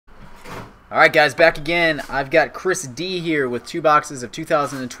Alright guys, back again. I've got Chris D here with 2 boxes of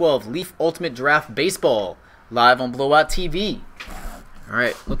 2012 Leaf Ultimate Draft Baseball live on Blowout TV.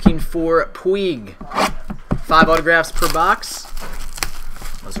 Alright, looking for Puig. 5 autographs per box.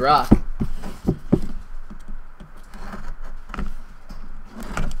 Let's rock.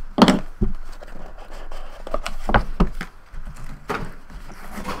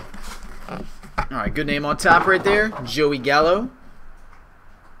 Alright, good name on top right there. Joey Gallo.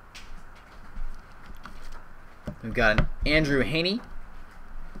 We've got an Andrew Haney.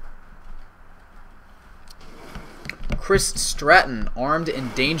 Chris Stratton, Armed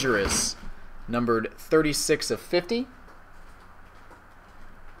and Dangerous, numbered 36 of 50.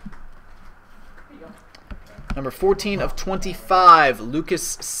 Number 14 of 25, Lucas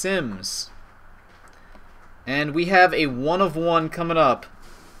Sims. And we have a 1 of 1 coming up.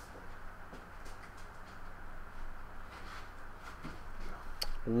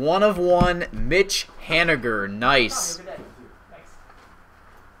 One of 1, Mitch Haniger. Nice.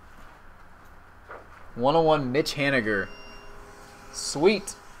 1 of 1, Mitch Haniger.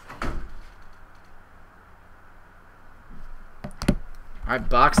 Sweet. Alright,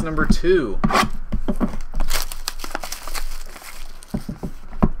 box number 2.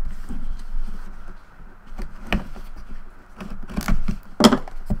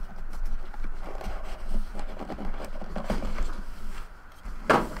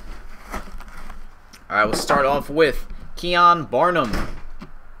 Alright, we'll start off with Keon Barnum.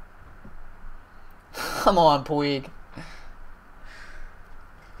 Come on, Puig.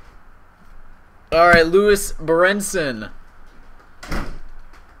 Alright, Lewis Berenson.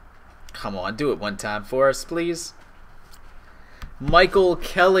 Come on, do it one time for us, please. Michael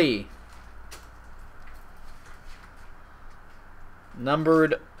Kelly.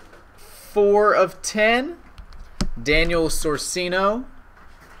 Numbered 4 of 10. Daniel Sorcino.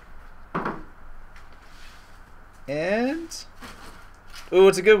 And, ooh,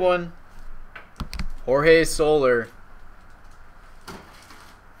 it's a good one. Jorge Soler.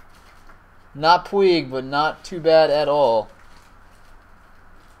 Not Puig, but not too bad at all.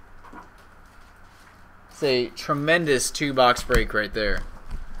 It's a tremendous 2-box break right there.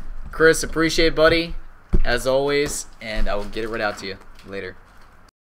 Chris, appreciate it, buddy, as always, and I will get it right out to you later.